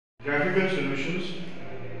Graphical solutions.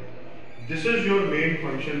 This is your main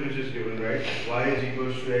function which is given, right? Y is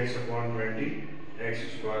equals to x upon 20, x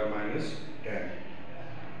square minus 10.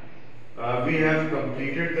 We have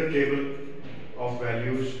completed the table of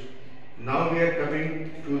values. Now we are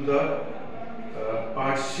coming to the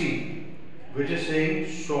part C, which is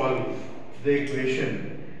saying solve the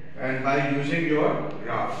equation, and by using your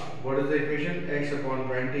graph. What is the equation? X upon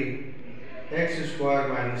 20, x square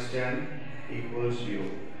minus 10 equals 0.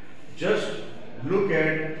 Just look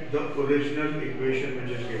at the original equation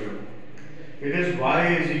which is given. It is y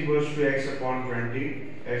is equals to x upon 20,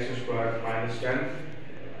 x square minus 10.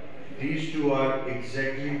 These two are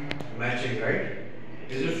exactly matching, right?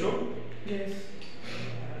 Is it so? Yes.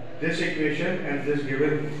 This equation and this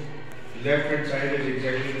given left hand side is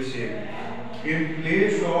exactly the same. In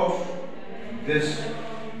place of this,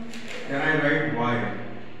 can I write y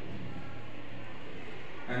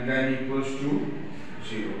and then equals to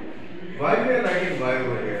 0. Why we are writing y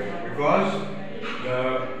over here? Because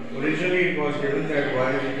originally it was given that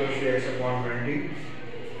y is equals to x upon 20,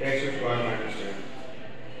 x square minus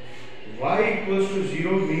 10. Y equals to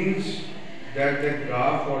 0 means that the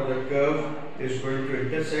graph or the curve is going to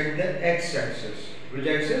intersect the x-axis. Which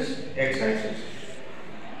axis? X-axis.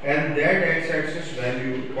 And that x-axis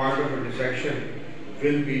value, point of intersection,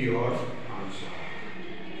 will be your answer.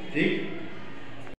 See?